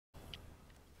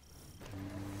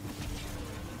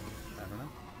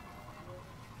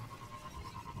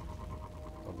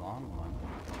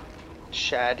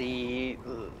Shady,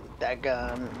 that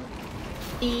gun.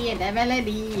 And the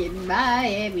melody in my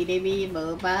every day,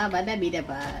 ba ba da be da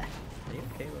ba. Are you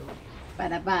okay, Lily? Ba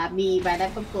da ba me, ba da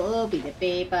ba bo, be da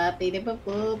be ba, be da ba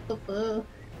bo, bo bo.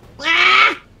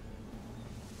 Ah!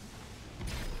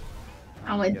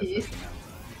 Oh, what did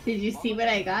you see what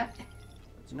I got?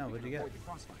 No, what'd you get?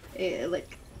 Look.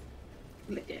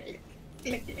 Look at it.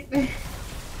 Look at it.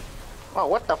 Oh,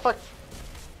 what the fuck?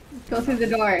 Go through the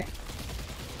door.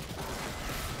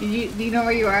 Do you know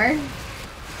where you are?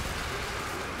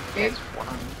 There's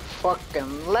one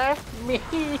fucking left me.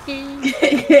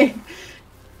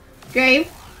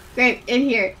 Grave, in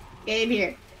here. Get in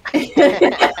here.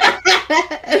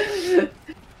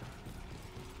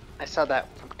 I saw that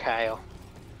from Kyle.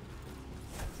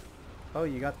 Oh,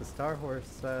 you got the Star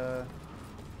Horse,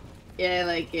 Yeah,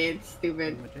 like it's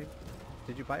stupid. thingamajig?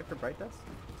 Did you buy it for Bright Dust?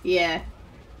 Yeah,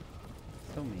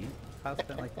 So mean. Kyle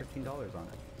spent like $15 on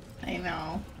it. I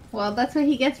know. Well, that's what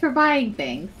he gets for buying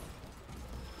things.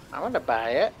 I want to buy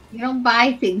it. You don't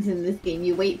buy things in this game,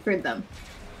 you wait for them.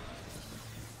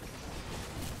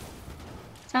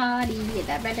 Sorry,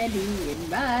 that better didn't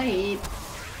buy it.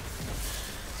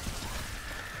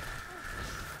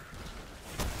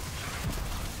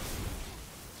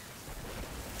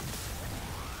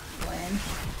 When?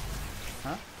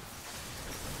 Huh?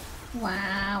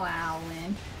 Wow,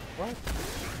 Lynn. What?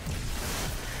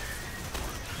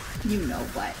 You know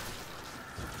what?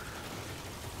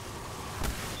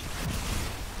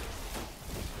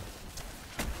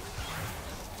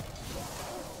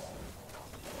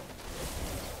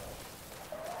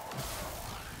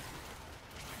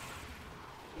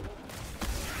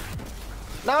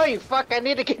 No, you fuck! I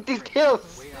need to get these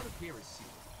kills.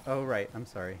 Oh, right. I'm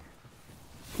sorry.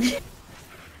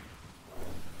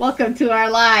 Welcome to our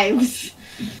lives.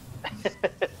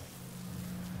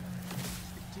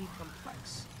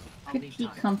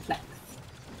 Petite complex.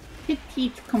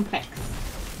 Petite complex.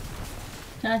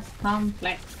 Just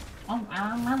complex.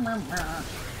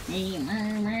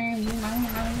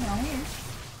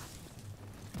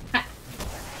 Ha.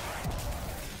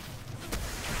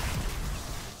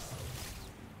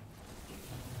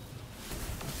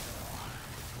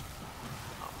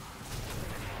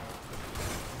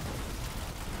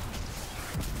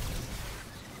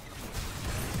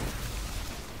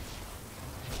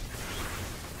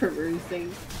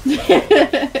 Perusing.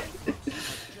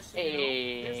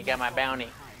 Hey, got my bounty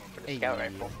for the scout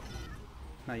rifle.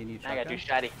 Now you need Now I gotta do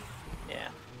shotgun? shoddy. Yeah.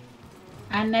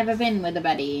 I've never been with a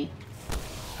buddy.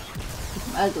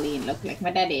 I'm ugly and look like my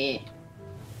daddy.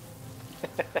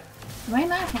 Do I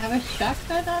not have a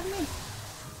shotgun on me?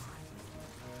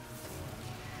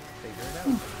 Figure it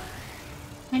out.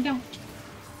 I don't.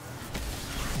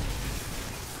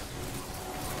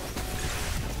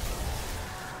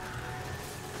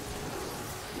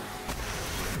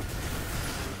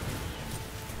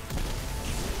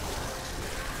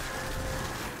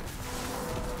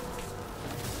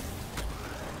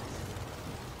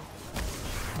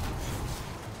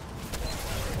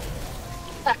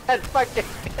 That fucking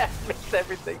that makes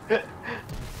everything.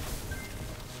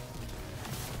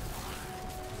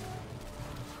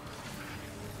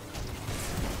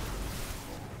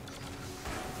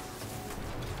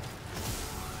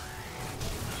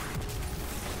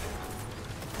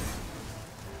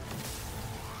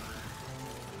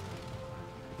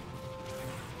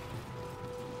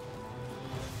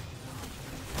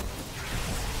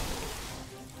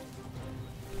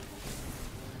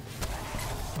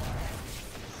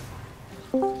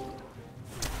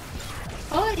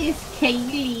 Oh, it's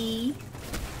Kaylee.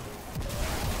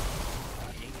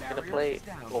 Gonna play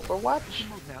Overwatch?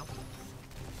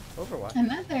 Overwatch.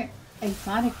 Another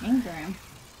exotic engram.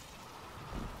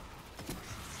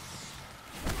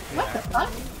 What the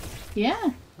fuck?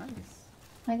 Yeah, Nice.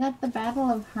 I got the Battle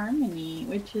of Harmony,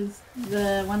 which is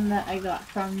the one that I got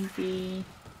from the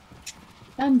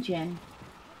dungeon.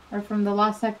 Or from the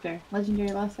Lost Sector.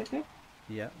 Legendary Lost Sector?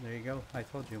 Yeah, there you go. I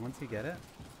told you, once you get it,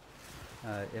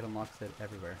 it unlocks it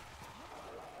everywhere.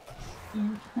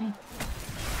 Yeah, nice.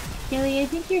 Kaylee, I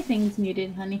think your thing's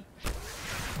muted, honey.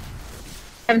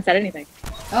 Haven't said anything.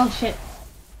 Oh shit.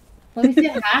 Well, we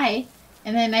said hi,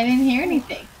 and then I didn't hear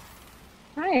anything.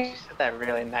 Hi. You said that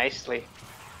really nicely.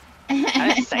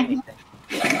 I didn't say anything.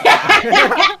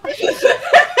 I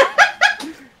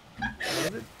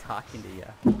wasn't talking to you.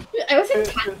 I wasn't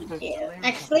talking to you,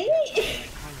 actually.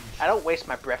 I don't waste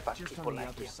my breath on people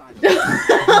like you.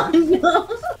 Oh no.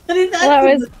 What is that? Well,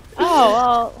 I was. Oh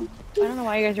well. I don't know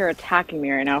why you guys are attacking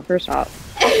me right now. First off.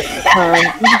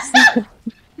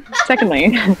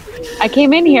 Secondly, I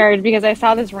came in here because I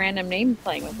saw this random name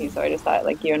playing with you, so I just thought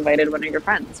like you invited one of your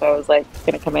friends. So I was like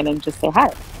gonna come in and just say hi.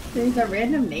 There's a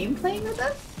random name playing with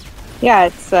us? Yeah,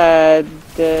 it's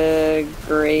the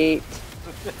Great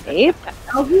Ape.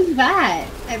 Oh, who's that?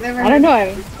 I've never I don't heard know.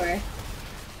 of that before.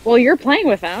 Well, you're playing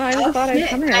with them. I just Oh, thought I'd shit.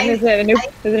 come in. Is it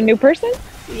a new person?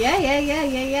 Yeah.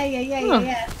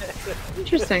 Huh.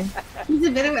 Interesting. He's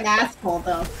a bit of an asshole,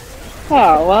 though.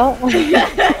 Oh well. You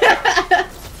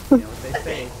know what they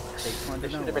say. Takes one to There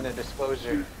should know have been a one.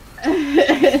 disclosure.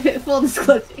 Full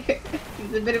disclosure.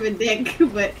 He's a bit of a dick,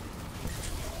 but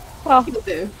Well, he'll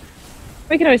do.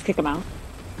 we can always kick him out.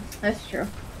 That's true.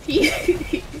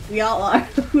 We all are.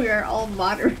 We are all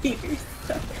moderators.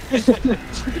 So.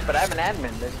 But I'm an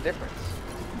admin, there's a difference.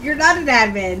 You're not an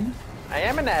admin. I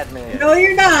am an admin. No,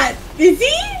 you're not. Is he?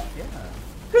 Yeah.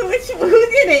 Who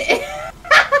did it?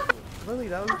 Lily,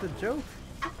 that was the joke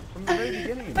from the very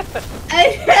beginning. He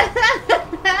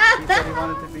I said he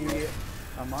wanted to be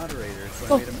a moderator,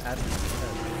 so I made him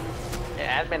admin.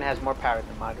 Yeah, admin has more power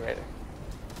than moderator.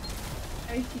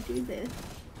 Why would you do this?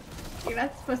 You're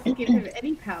not supposed to give him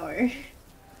any power.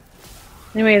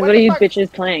 Anyways, What what the are you fuck?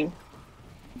 bitches playing?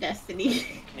 Destiny.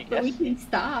 Can you But we guess? can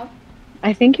stop.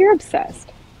 I think you're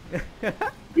obsessed.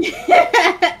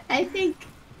 I think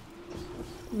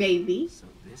maybe. So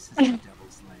this is the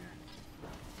devil's lair.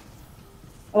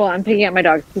 Well, I'm picking up my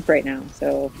dog's poop right now,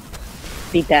 so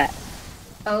beat that.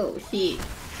 Oh, she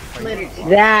literally.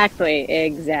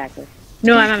 Exactly.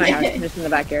 No, I'm at my house. I'm just in the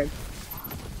backyard.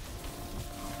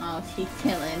 Oh, she's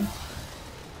chilling.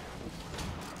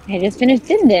 I just finished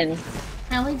Din Din.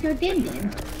 How was your din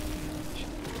din?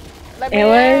 Let It me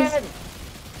was- in!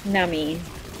 Nummy.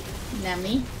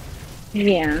 Nummy?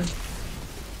 Yeah.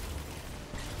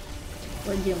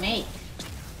 What'd you make?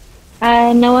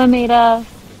 Noah made a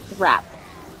wrap.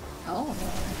 Oh.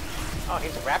 Oh,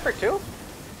 he's a rapper too?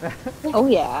 Oh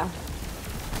yeah.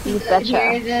 You betcha.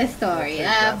 Here's a story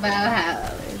about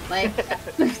how it's like.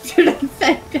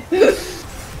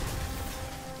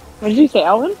 What did you say,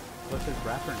 Alvin? What's his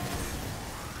rapper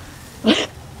name?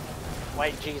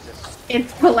 White Jesus.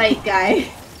 It's polite guy.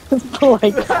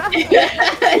 Polite.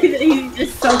 He's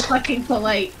just so fucking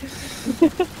polite.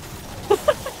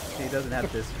 He doesn't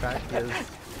have this track,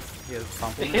 he has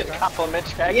compliment His track. compliment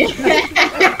track.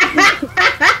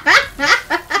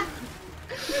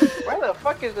 Where the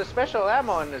fuck is the special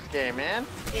ammo in this game, man?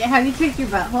 Have you checked your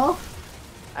butthole?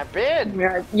 I've been.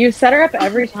 You set her up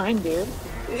every time, dude.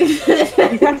 You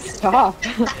gotta stop.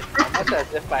 Almost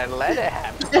as if I let it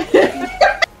happen.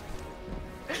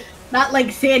 Not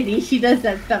like Sandy, she does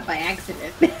that stuff by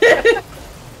accident.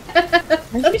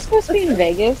 Aren't you supposed to be in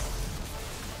Vegas?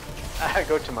 I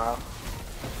go tomorrow.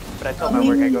 But I told my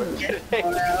work I go today.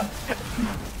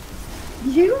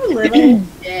 You little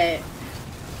shit.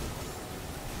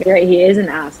 You're right, he is an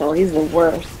asshole. He's the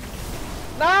worst.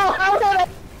 No! How did I?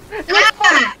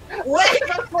 Ah! What?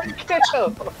 Fucking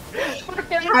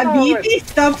Habibi,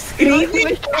 stop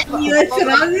screaming! What's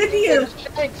wrong with you?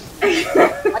 Shakes.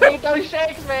 I need those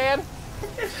shakes, man.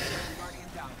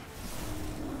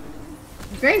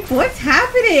 Drake, what's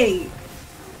happening?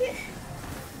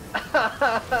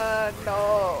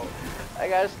 No. I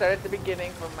gotta start at the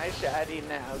beginning from my shoddy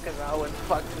now, because Owen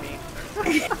fucked me.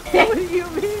 What do you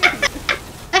mean?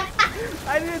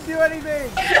 I didn't do anything!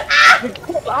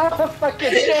 Oh,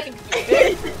 fucking shakes,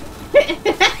 dude.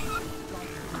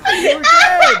 You were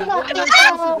dead! What was I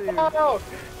supposed to do? No.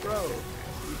 Bro.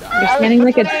 You're standing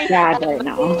like a dad right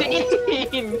now.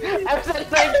 19. I was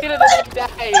at 19 and then I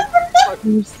died.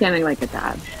 You're standing like a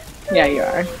dad. Yeah, you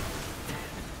are.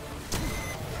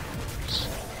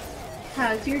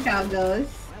 How's your doggos?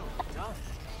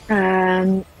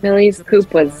 Millie's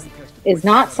poop is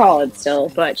not solid still,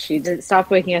 but she did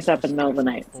stop waking us up in the middle of the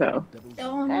night. So,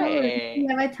 Oh no, Hey. do you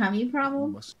have a tummy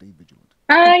problem? Must stay vigilant.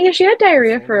 yeah, she had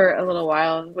diarrhea for a little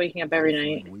while, waking up every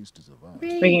night, Ways to survive.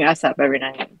 waking us up every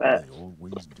night. But They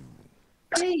always do.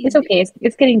 it's okay.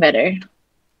 It's getting better.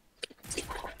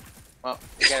 Well,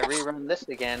 we gotta rerun this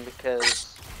again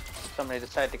because somebody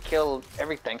decided to kill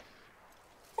everything.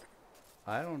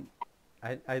 I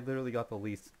literally got the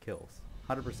least kills.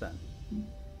 100%.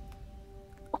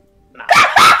 Nah.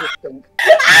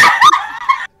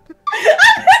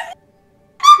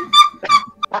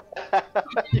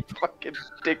 You fucking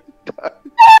dick dog.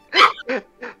 I'm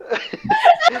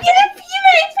gonna pee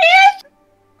my pants!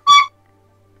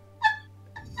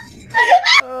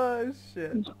 Oh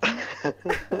shit.